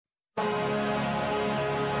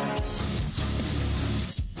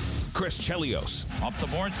Chris Chelios. Up the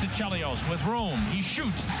boards to Chelios with room. He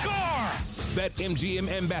shoots. Score! BetMGM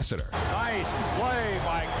ambassador. Nice play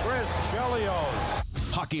by Chris Chelios.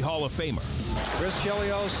 Hockey Hall of Famer. Chris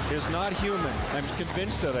Chelios is not human. I'm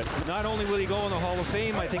convinced of it. Not only will he go in the Hall of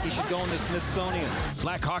Fame, I think he should go in the Smithsonian.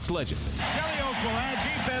 Blackhawks legend. Chelios will add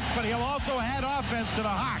defense, but he'll also add offense to the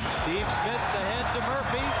Hawks. Steve Smith ahead to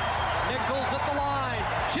Murphy. Nichols at the line.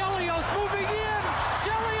 Chelios moving in.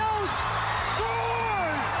 Chelios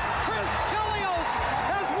scores! Chris Chelios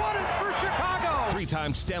has won it for Chicago.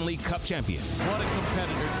 Three-time Stanley Cup champion. What a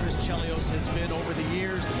competitor Chris Chelios has been over the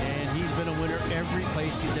years, and he's been a winner every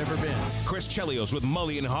place he's ever been. Chris Chelios with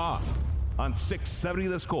Mulligan and Haugh on 670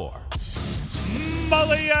 The Score.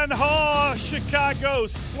 Mulligan Haugh, Chicago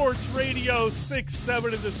Sports Radio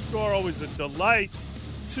 670 The Score. Always a delight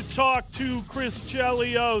to talk to Chris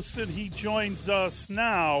Chelios, and he joins us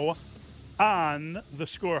now on the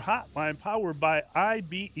Score Hotline, powered by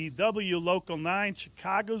IBEW Local 9,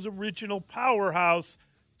 Chicago's original powerhouse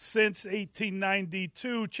since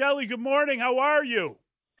 1892. Chelly, good morning. How are you?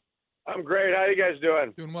 I'm great. How you guys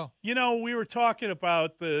doing? Doing well. You know, we were talking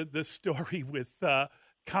about the story with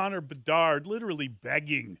Connor Bedard literally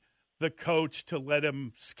begging the coach to let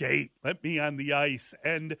him skate, let me on the ice.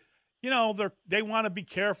 And, you know, they want to be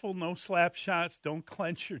careful, no slap shots, don't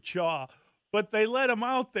clench your jaw. But they let him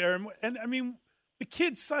out there. And I mean, the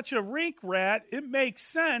kid's such a rink rat, it makes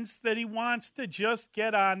sense that he wants to just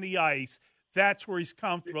get on the ice. That's where he's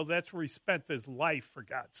comfortable. That's where he spent his life, for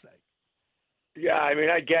God's sake. Yeah, I mean,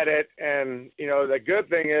 I get it. And, you know, the good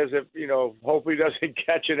thing is if, you know, hopefully he doesn't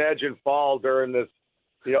catch an edge and fall during this,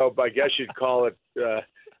 you know, I guess you'd call it,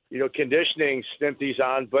 you know, conditioning stint he's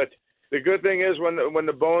on. But the good thing is when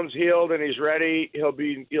the bone's healed and he's ready,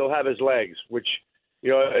 he'll have his legs, which, you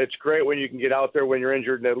know, it's great when you can get out there when you're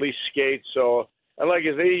injured and at least skate. So, and like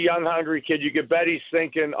he's a young, hungry kid, you could bet he's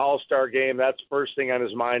thinking all-star game. That's first thing on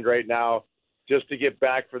his mind right now, just to get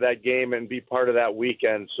back for that game and be part of that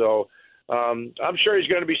weekend. So I'm sure he's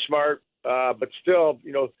going to be smart, but still,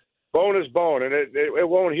 you know, bone is bone, and it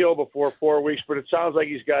won't heal before 4 weeks, but it sounds like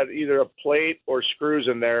he's got either a plate or screws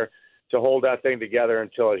in there to hold that thing together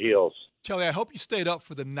until it heals. Chelly, I hope you stayed up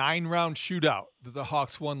for the 9-round shootout that the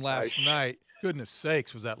Hawks won last night. Goodness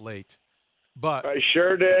sakes, was that late. But I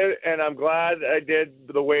sure did, and I'm glad I did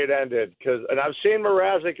the way it ended. And I've seen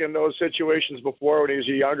Mrazek in those situations before when he was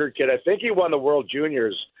a younger kid. I think he won the World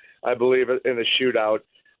Juniors, I believe, in the shootout.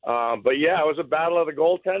 But, yeah, it was a battle of the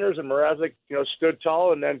goaltenders, and Mrazek, you know, stood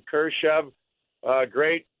tall. And then Khrushchev,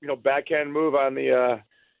 great, you know, backhand move on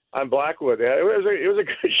Blackwood. Yeah, it was a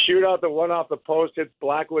good shootout. The one off the post hits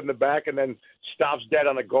Blackwood in the back and then stops dead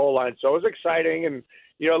on the goal line. So it was exciting. And,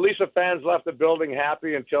 you know, at least the fans left the building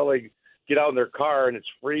happy until they get out in their car and it's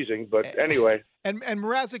freezing. But anyway. And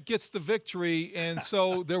Mrazek gets the victory. And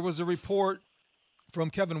so there was a report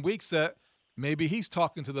from Kevin Weeks that maybe he's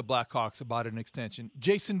talking to the Blackhawks about an extension.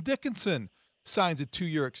 Jason Dickinson signs a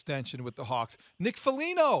 2-year extension with the Hawks. Nick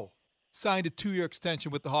Foligno signed a 2-year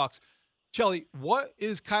extension with the Hawks. Chelly, what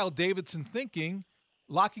is Kyle Davidson thinking,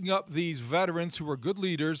 locking up these veterans who are good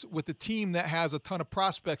leaders with a team that has a ton of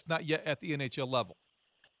prospects not yet at the NHL level?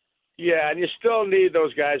 Yeah, and you still need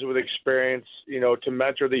those guys with experience, you know, to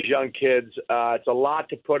mentor these young kids. It's a lot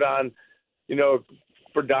to put on, you know,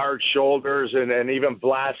 Bedard's shoulders and even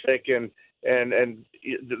Vlasic and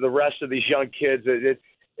the rest of these young kids.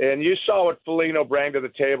 And you saw what Foligno brought to the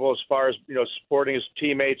table as far as, you know, supporting his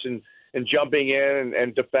teammates and jumping in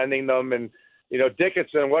and defending them. And, you know,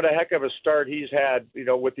 Dickinson, what a heck of a start he's had, you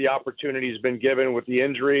know, with the opportunity he's been given with the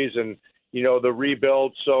injuries and, you know, the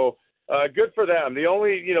rebuild. So good for them. The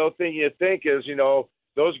only, you know, thing you think is, you know,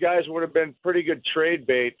 those guys would have been pretty good trade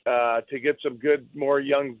bait to get some good, more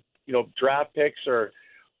young, you know, draft picks or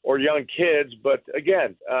young kids. But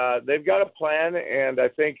again, they've got a plan. And I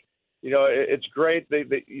think, you know, it's great. They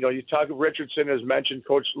you know, you talk of Richardson, as mentioned,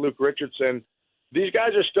 Coach Luke Richardson. These guys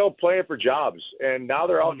are still playing for jobs, and now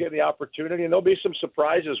they're all getting the opportunity. And there'll be some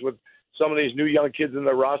surprises with some of these new young kids in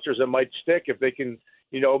the rosters that might stick if they can,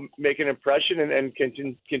 you know, make an impression and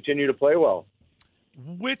continue to play well.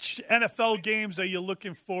 Which NFL games are you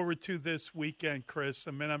looking forward to this weekend, Chris?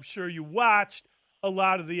 I mean, I'm sure you watched a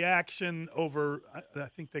lot of the action over, I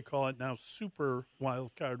think they call it now Super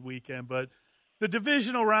Wild Card Weekend, but the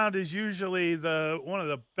divisional round is usually one of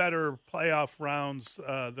the better playoff rounds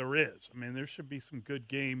there is. I mean, there should be some good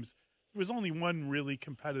games. There was only one really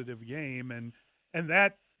competitive game, and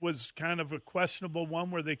that was kind of a questionable one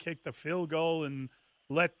where they kicked a field goal and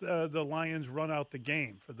let the Lions run out the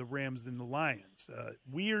game for the Rams and the Lions.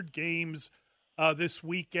 Weird games this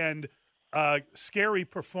weekend. scary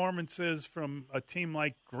performances from a team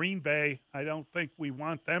like Green Bay. I don't think we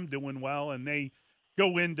want them doing well, and they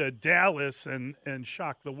go into Dallas and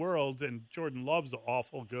shock the world, and Jordan Love's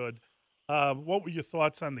awful good. What were your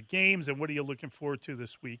thoughts on the games, and what are you looking forward to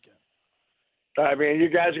this weekend? I mean, you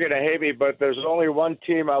guys are going to hate me, but there's only one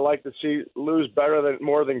team I like to see lose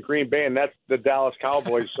more than Green Bay, and that's the Dallas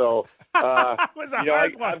Cowboys. So,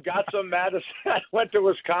 I've got some madness. I went to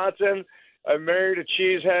Wisconsin. I married a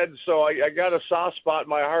cheesehead, so I got a soft spot in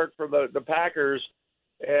my heart for the Packers,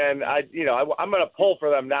 and I'm going to pull for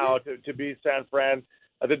them now to beat San Fran.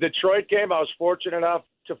 The Detroit game, I was fortunate enough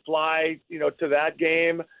to fly, to that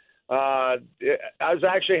game. I was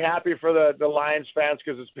actually happy for the Lions fans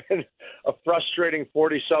because it's been a frustrating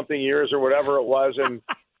 40-something years or whatever it was, and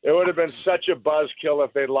it would have been such a buzzkill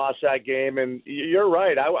if they'd lost that game. And you're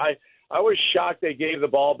right. I was shocked they gave the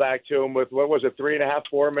ball back to him with, 3.5,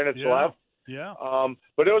 4 minutes left? Yeah.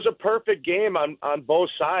 But it was a perfect game on both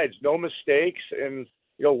sides. No mistakes and,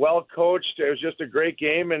 well coached. It was just a great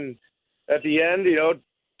game. And at the end,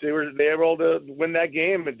 they were able to win that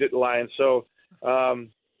game at the Lions. So,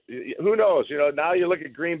 who knows? Now you look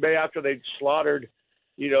at Green Bay after they slaughtered,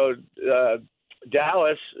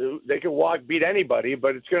 Dallas. They could beat anybody,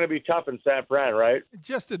 but it's going to be tough in San Fran, right?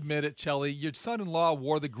 Just admit it, Chelly. Your son-in-law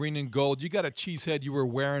wore the green and gold. You got a cheesehead you were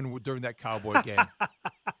wearing during that Cowboy game.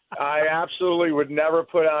 I absolutely would never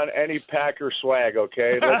put on any Packer swag,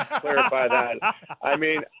 okay? Let's clarify that. I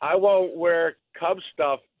mean, I won't wear Cub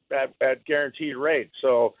stuff at guaranteed rate.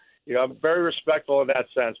 So, I'm very respectful in that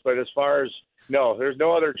sense. But as far as, no, there's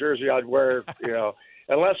no other jersey I'd wear,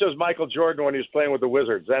 unless it was Michael Jordan when he was playing with the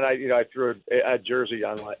Wizards. Then I threw a jersey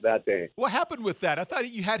on that day. What happened with that? I thought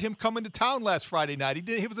you had him come into town last Friday night.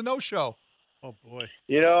 He was a no-show. Oh, boy.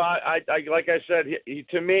 I like I said, he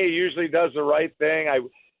to me usually does the right thing.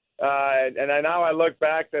 And I look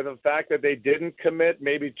back at the fact that they didn't commit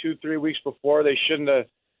maybe 2-3 weeks before. They shouldn't have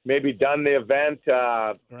maybe done the event.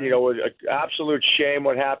 Right. It was an absolute shame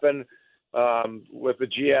what happened with the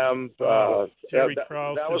GM. Jerry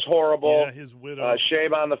Krause. That was horrible. Yeah, his widow.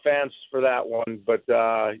 Shame on the fans for that one. But,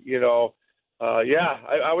 I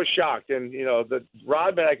was shocked. And, the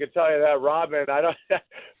Rodman, I could tell you that Rodman,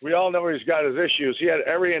 we all know he's got his issues. He had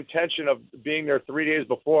every intention of being there 3 days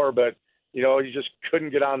before, but, he just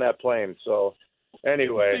couldn't get on that plane. So,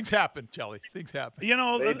 anyway. Things happen, Chelly. Things happen.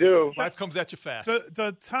 They do. Life comes at you fast.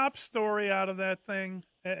 The top story out of that thing,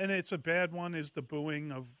 and it's a bad one, is the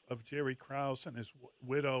booing of Jerry Krause and his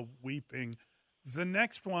widow weeping. The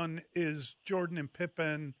next one is Jordan and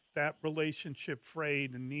Pippen, that relationship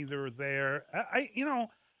frayed, and neither are there.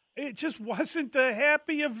 It just wasn't a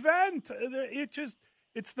happy event.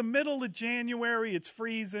 It's the middle of January. It's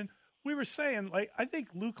freezing. We were saying, I think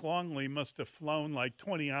Luke Longley must have flown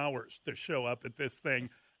 20 hours to show up at this thing,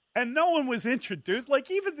 and no one was introduced.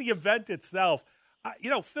 Even the event itself,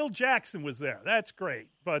 Phil Jackson was there. That's great,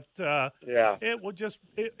 but it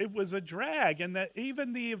was a drag, and that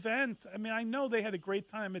even the event. I mean, I know they had a great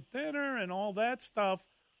time at dinner and all that stuff,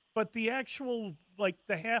 but the actual the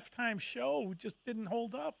halftime show just didn't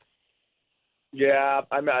hold up. Yeah,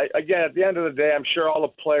 I mean, again, at the end of the day, I'm sure all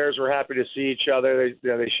the players were happy to see each other.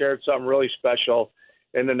 They shared something really special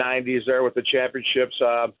in the 90s there with the championships.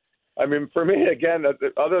 I mean, for me, again,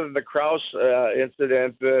 other than the Krause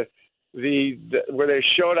incident, the where they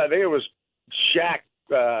showed, I think it was Shaq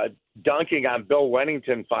dunking on Bill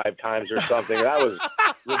Wennington 5 times or something. That was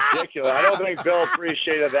ridiculous. I don't think Bill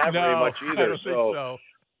appreciated that very much either. I don't think so.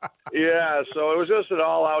 Yeah, so it was just an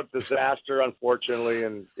all-out disaster, unfortunately,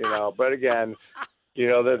 and but again,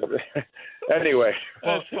 anyway.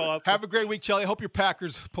 That's awesome. Have a great week, Chelly. I hope your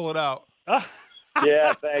Packers pull it out.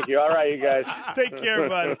 Yeah, thank you. All right, you guys. Take care,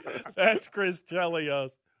 buddy. That's Chris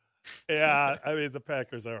Chelios. Yeah, I mean, the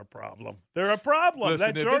Packers are a problem. They're a problem.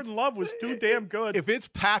 Listen, that Jordan Love was too damn good. If it's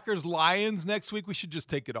Packers-Lions next week, we should just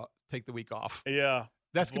take the week off. Yeah.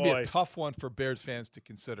 That's going to be a tough one for Bears fans to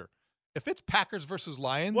consider. If it's Packers versus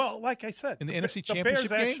Lions, well, like I said, in the NFC Championship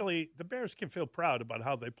game, the Bears can feel proud about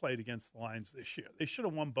how they played against the Lions this year. They should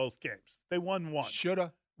have won both games. They won one.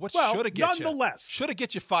 Shoulda. What shoulda get you? Nonetheless, shoulda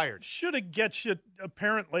get you fired. Shoulda get you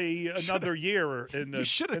apparently another year. You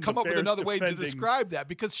should have come up with another way to describe that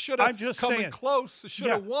because shoulda coming close.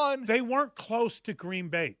 Shoulda won. They weren't close to Green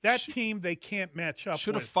Bay. That team they can't match up.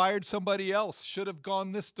 Should have fired somebody else. Should have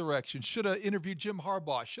gone this direction. Should have interviewed Jim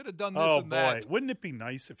Harbaugh. Should have done this and that. Oh boy, wouldn't it be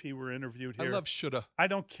nice if he were interviewed here? I love shoulda. I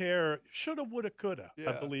don't care. Shoulda, woulda, coulda. Yeah.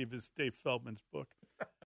 I believe is Dave Feldman's book.